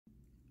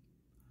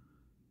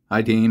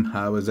Hi team,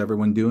 how is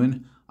everyone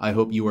doing? I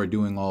hope you are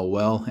doing all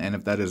well, and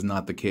if that is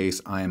not the case,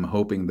 I am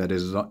hoping that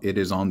it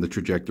is on the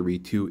trajectory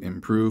to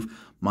improve.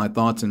 My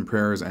thoughts and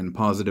prayers and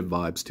positive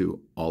vibes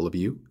to all of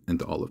you, and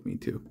to all of me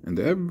too, and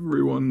to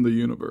everyone in the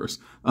universe.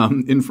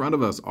 In front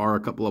of us are a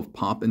couple of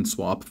pop and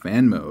swap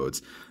fan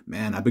modes.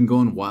 Man, I've been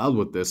going wild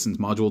with this since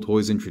Module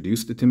Toys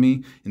introduced it to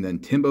me, and then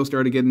Timbo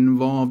started getting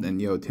involved,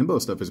 and Timbo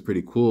stuff is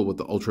pretty cool with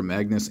the Ultra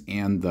Magnus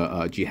and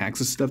the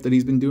G-Haxis stuff that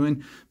he's been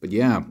doing. But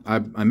yeah,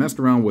 I messed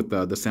around with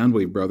the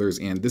Soundwave brothers,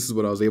 and this is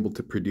what I was able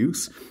to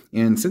produce.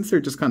 And since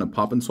they're just kind of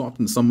pop and swapped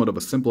in somewhat of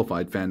a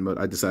simplified fan mode,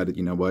 I decided,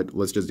 you know what,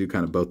 let's just do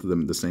kind of both of them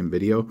in the same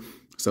video.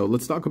 So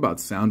let's talk about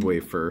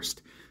Soundwave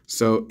first.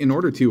 So in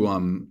order to,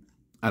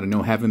 I don't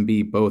know, have him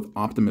be both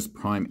Optimus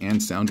Prime and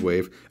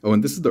Soundwave. Oh,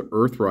 and this is the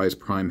Earthrise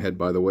Prime head,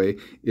 by the way.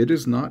 It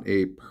is not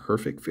a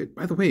perfect fit.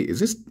 By the way,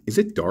 is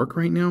it dark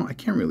right now? I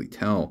can't really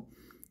tell.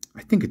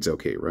 I think it's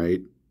okay,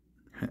 right?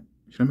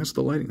 Should I mess with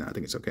the lighting? No, I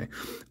think it's okay.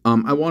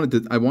 I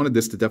wanted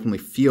this to definitely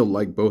feel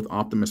like both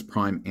Optimus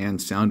Prime and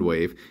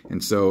Soundwave,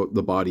 and so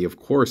the body, of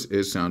course,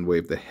 is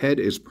Soundwave. The head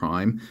is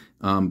Prime,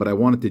 but I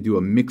wanted to do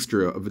a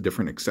mixture of a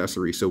different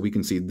accessories. So we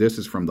can see this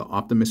is from the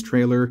Optimus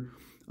trailer.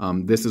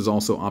 This is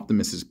also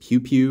Optimus's Pew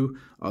Pew.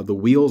 The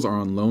wheels are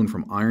on loan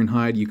from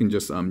Ironhide. You can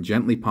just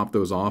gently pop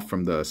those off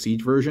from the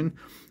Siege version.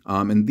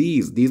 And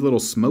these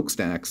little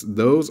smokestacks,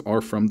 those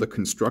are from the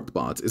Construct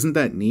bots. Isn't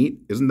that neat?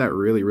 Isn't that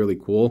really, really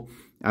cool?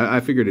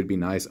 I figured it'd be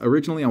nice.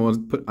 Originally, I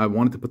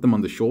wanted to put them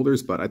on the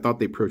shoulders, but I thought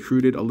they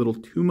protruded a little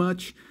too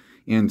much.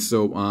 And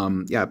so,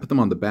 yeah, I put them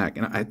on the back,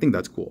 and I think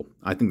that's cool.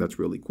 I think that's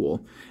really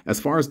cool.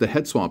 As far as the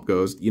head swap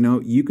goes,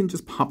 you can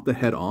just pop the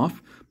head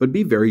off, but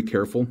be very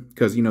careful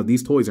because,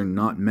 these toys are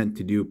not meant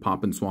to do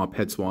pop and swap,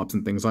 head swaps,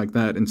 and things like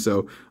that. And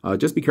so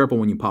just be careful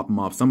when you pop them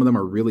off. Some of them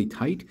are really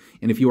tight,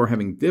 and if you are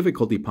having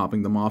difficulty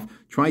popping them off,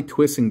 try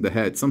twisting the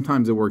head.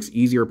 Sometimes it works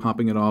easier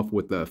popping it off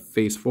with the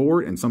face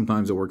forward, and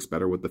sometimes it works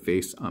better with the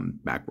face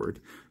backward.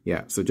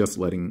 Yeah, so just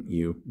letting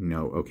you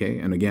know, okay?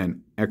 And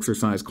again,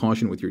 exercise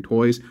caution with your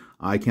toys.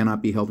 I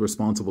cannot be held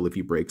responsible if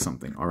you break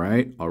something, all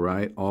right? All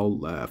right, all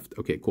left.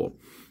 Okay, cool.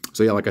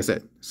 So yeah, like I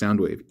said,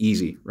 Soundwave,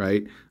 easy,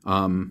 right?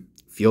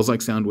 Feels like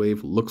Soundwave,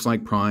 looks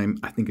like Prime.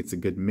 I think it's a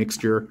good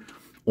mixture.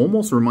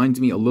 Almost reminds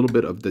me a little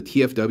bit of the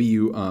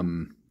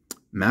TFW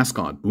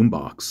mascot,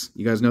 Boombox.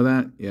 You guys know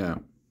that? Yeah.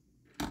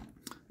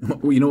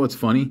 You know what's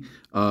funny?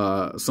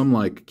 Some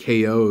like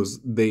KOs,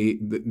 they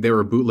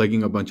were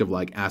bootlegging a bunch of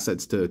like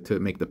assets to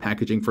make the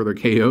packaging for their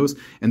KOs,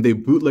 and they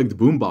bootlegged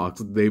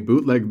Boombox. They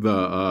bootlegged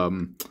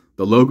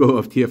the logo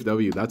of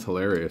TFW. That's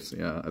hilarious.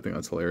 Yeah, I think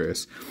that's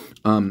hilarious.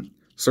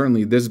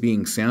 Certainly, this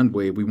being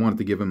Soundwave, we wanted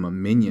to give him a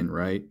minion,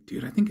 right?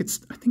 Dude, I think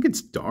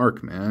it's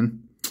dark,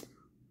 man.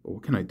 But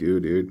what can I do,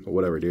 dude? But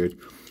whatever, dude.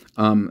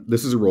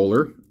 This is a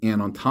roller,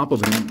 and on top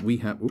of him we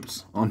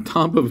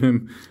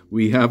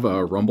have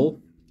a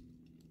Rumble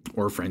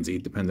or Frenzy,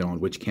 depending on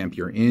which camp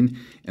you're in.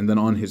 And then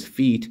on his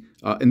feet,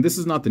 and this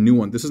is not the new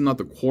one, this is not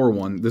the core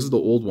one, this is the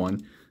old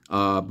one,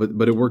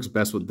 but it works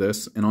best with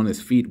this. And on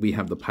his feet, we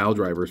have the pile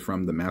drivers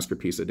from the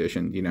Masterpiece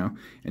Edition,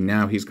 and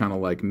now he's kind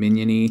of like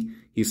minion-y.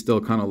 He's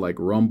still kind of like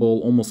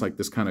Rumble, almost like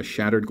this kind of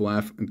shattered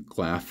glass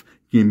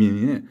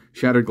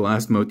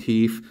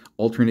motif,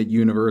 alternate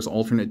universe,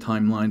 alternate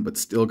timeline, but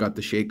still got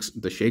the shakes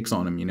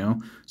on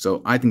him,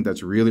 So I think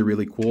that's really,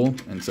 really cool.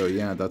 And so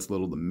yeah, that's the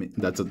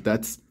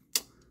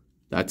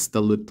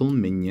little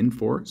minion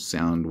for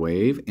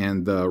Soundwave.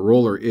 And the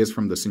roller is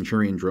from the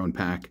Centurion drone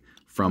pack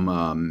from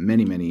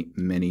many, many,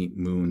 many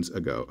moons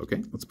ago.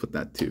 Okay, let's put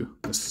that to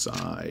the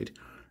side.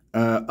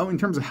 In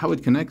terms of how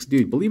it connects,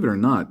 dude, believe it or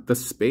not, the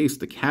space,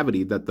 the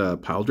cavity that the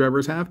pile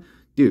drivers have,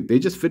 dude, they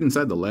just fit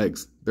inside the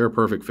legs. They're a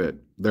perfect fit.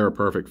 They're a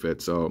perfect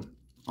fit. So,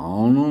 I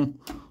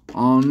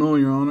don't know,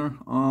 Your Honor.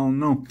 I don't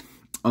know.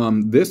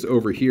 This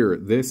over here,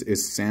 this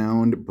is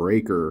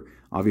Soundbreaker.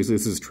 Obviously,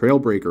 this is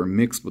Trailbreaker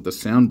mixed with the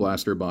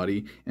Soundblaster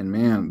body. And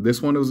man,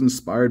 this one was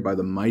inspired by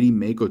the mighty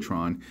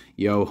Makotron.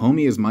 Yo,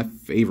 homie is my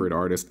favorite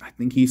artist. I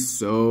think he's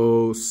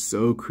so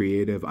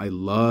creative. I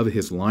love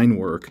his line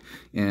work.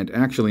 And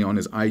actually, on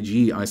his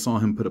IG, I saw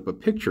him put up a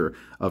picture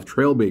of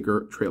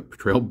Trailbreaker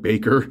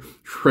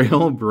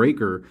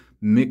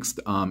mixed,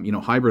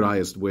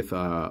 hybridized with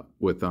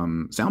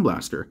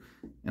Soundblaster.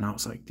 And I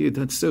was like, dude,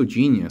 that's so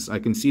genius. I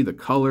can see the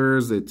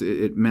colors,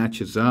 it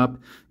matches up.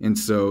 And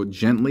so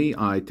gently,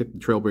 I took the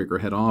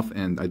Trailbreaker head off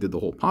and I did the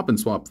whole pop and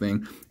swap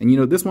thing.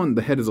 And this one,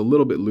 the head is a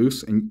little bit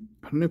loose, and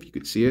I don't know if you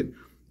could see it,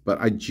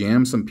 but I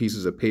jammed some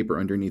pieces of paper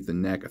underneath the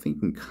neck. I think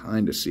you can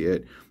kind of see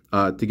it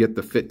to get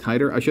the fit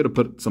tighter. I should have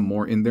put some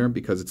more in there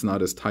because it's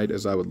not as tight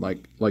as I would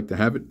like to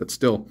have it, but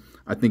still,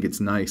 I think it's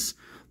nice.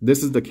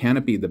 This is the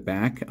canopy, the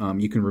back.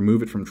 You can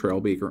remove it from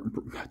Trailbreaker,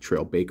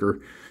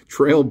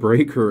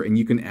 and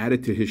you can add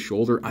it to his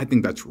shoulder. I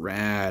think that's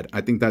rad.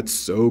 I think that's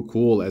so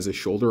cool as a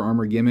shoulder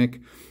armor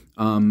gimmick.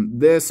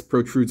 This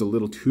protrudes a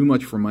little too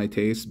much for my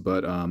taste,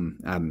 but I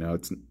don't know.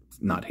 It's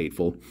not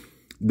hateful.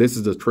 This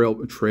is the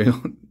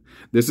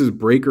This is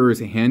Breaker's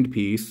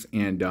handpiece,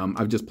 and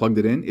I've just plugged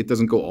it in. It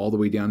doesn't go all the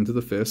way down into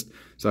the fist,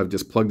 so I've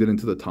just plugged it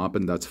into the top,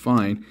 and that's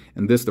fine.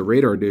 And this, the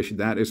radar dish,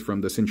 that is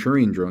from the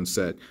Centurion drone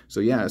set. So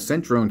yeah,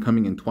 Cent drone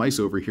coming in twice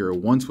over here,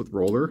 once with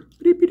roller,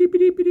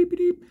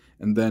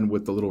 and then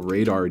with the little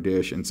radar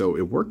dish, and so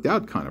it worked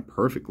out kind of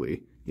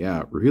perfectly.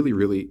 Yeah, really,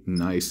 really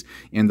nice.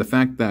 And the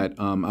fact that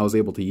I was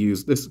able to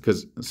use this,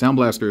 because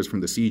Soundblaster is from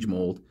the Siege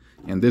mold,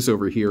 and this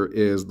over here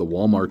is the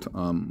Walmart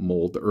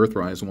mold, the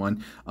Earthrise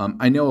one.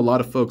 I know a lot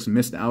of folks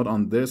missed out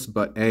on this,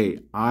 but hey,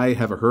 I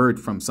have heard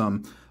from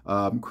some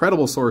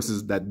credible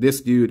sources that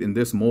this dude in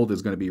this mold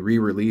is going to be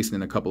re-released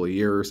in a couple of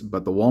years,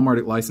 but the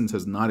Walmart license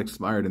has not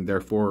expired, and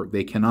therefore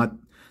they cannot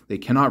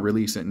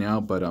release it now,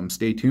 but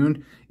stay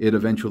tuned. It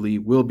eventually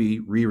will be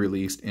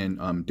re-released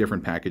in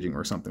different packaging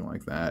or something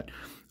like that.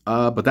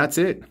 But that's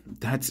it.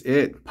 That's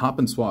it. Pop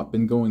and swap.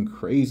 Been going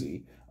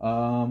crazy.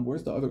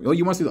 Where's the other? Oh,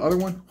 you want to see the other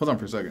one? Hold on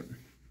for a second.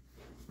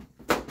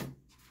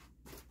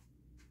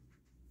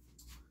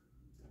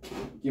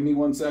 Give me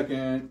 1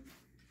 second.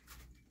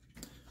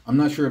 I'm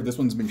not sure if this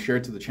one's been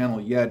shared to the channel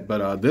yet,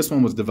 but this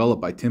one was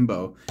developed by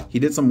Timbo. He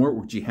did some work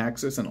with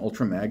G-Haxis and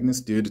Ultra Magnus.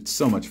 Dude, it's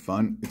so much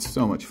fun. It's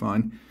so much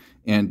fun.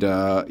 And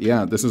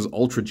yeah, this is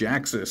Ultra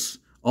Jaxis.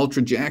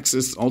 Ultra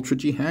Jaxis, Ultra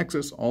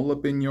G-Haxis, all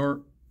up in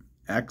your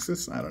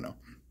axis? I don't know.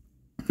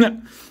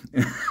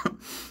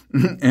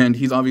 And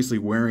he's obviously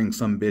wearing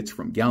some bits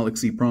from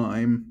Galaxy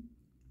Prime,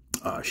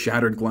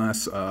 Shattered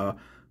Glass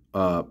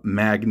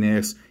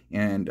Magnus,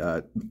 and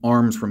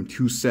arms from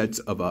 2 sets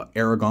of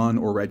Aragon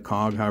or Red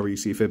Cog, however you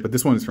see fit. But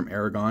this one is from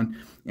Aragon.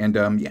 And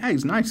yeah,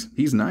 he's nice.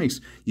 He's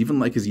nice. Even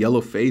like his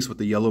yellow face with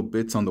the yellow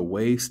bits on the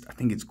waist. I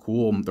think it's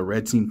cool. The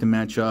red seemed to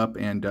match up.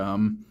 And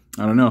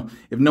I don't know.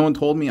 If no one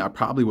told me, I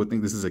probably would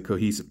think this is a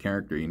cohesive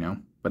character, you know?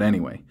 But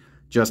anyway,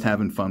 just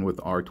having fun with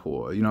our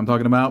toy. You know what I'm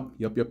talking about?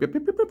 Yup.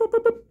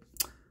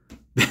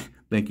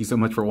 Thank you so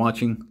much for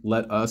watching.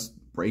 Let us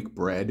break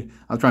bread.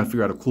 I was trying to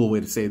figure out a cool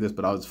way to say this,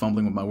 but I was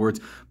fumbling with my words.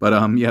 But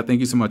yeah, thank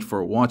you so much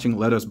for watching.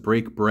 Let us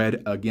break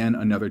bread again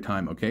another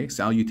time, okay?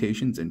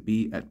 Salutations and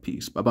be at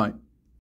peace. Bye-bye.